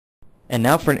And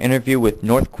now for an interview with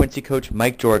North Quincy coach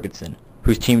Mike Jorgensen,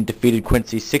 whose team defeated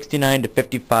Quincy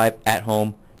 69-55 at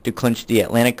home to clinch the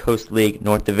Atlantic Coast League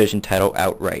North Division title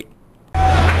outright.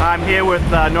 I'm here with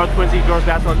North Quincy girls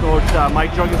basketball coach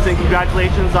Mike Jorgensen.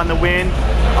 Congratulations on the win.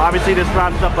 Obviously this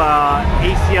wraps up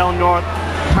ACL North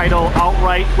title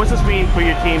outright. What's this mean for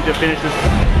your team to finish this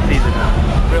season?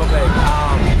 Real big.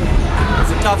 It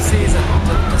was a tough season.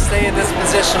 To stay in this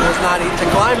position was not easy.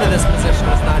 To climb to this position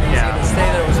was not easy. Yeah. To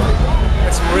stay there was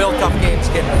some real tough games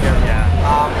getting here. Yeah.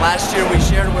 Last year we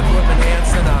shared with Whitman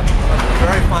Hanson, a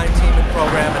very fine team and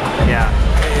program, and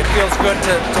it feels good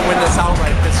to win this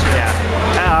outright this year.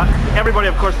 Yeah. Everybody,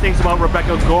 of course, thinks about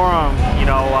Rebecca Gorham,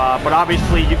 but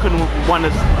obviously you couldn't win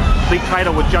this league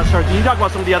title with just her. Can you talk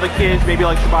about some of the other kids, maybe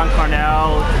like Siobhan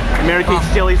Carnell, Mary Kate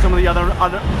Stilley, some of the other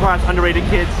perhaps underrated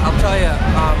kids? I'll tell you,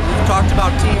 we've talked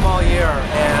about team all year,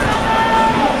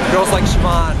 and girls like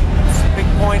Siobhan, big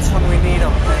points when we need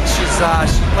them. And she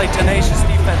played tenacious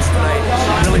defense tonight.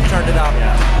 She really turned it up.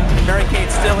 Yeah. Mary Kate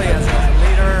Stilley as a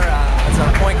leader, as a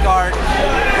point guard,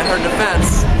 and her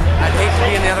defense. I'd hate to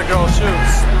be in the other girl's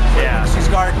shoes. Yeah. She's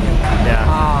guarding you.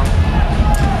 Yeah.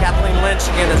 Kathleen Lynch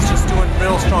again is just doing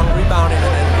real strong rebounding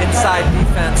and inside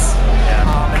defense.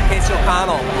 Yeah. And Casey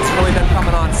O'Connell has really been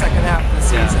coming on second half of the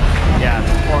season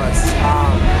for us.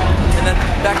 And then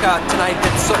Becca tonight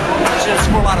she didn't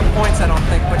score a lot of points, I don't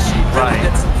think, but she really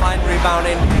did some fine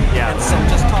rebounding and some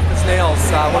just tough as nails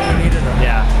when we needed her.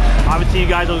 Yeah. Obviously, you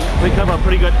guys will pick up a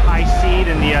pretty good high seed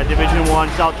in the Division I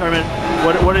South Tournament.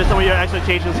 What are some of your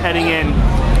expectations heading in?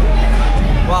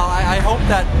 Well, I hope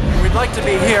that we'd like to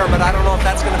be here, but I don't know if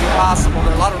that's going to be possible.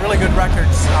 There are a lot of really good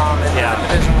records in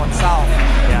Division I South.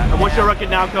 Yeah. And what's your record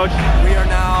now, Coach? We are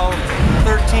now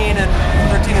 13 and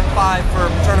 5 for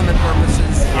tournament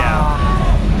purposes. Yeah.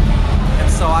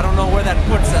 And so I don't know where that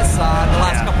puts us. In the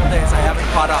last couple of days, I haven't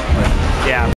caught up. But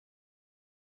yeah.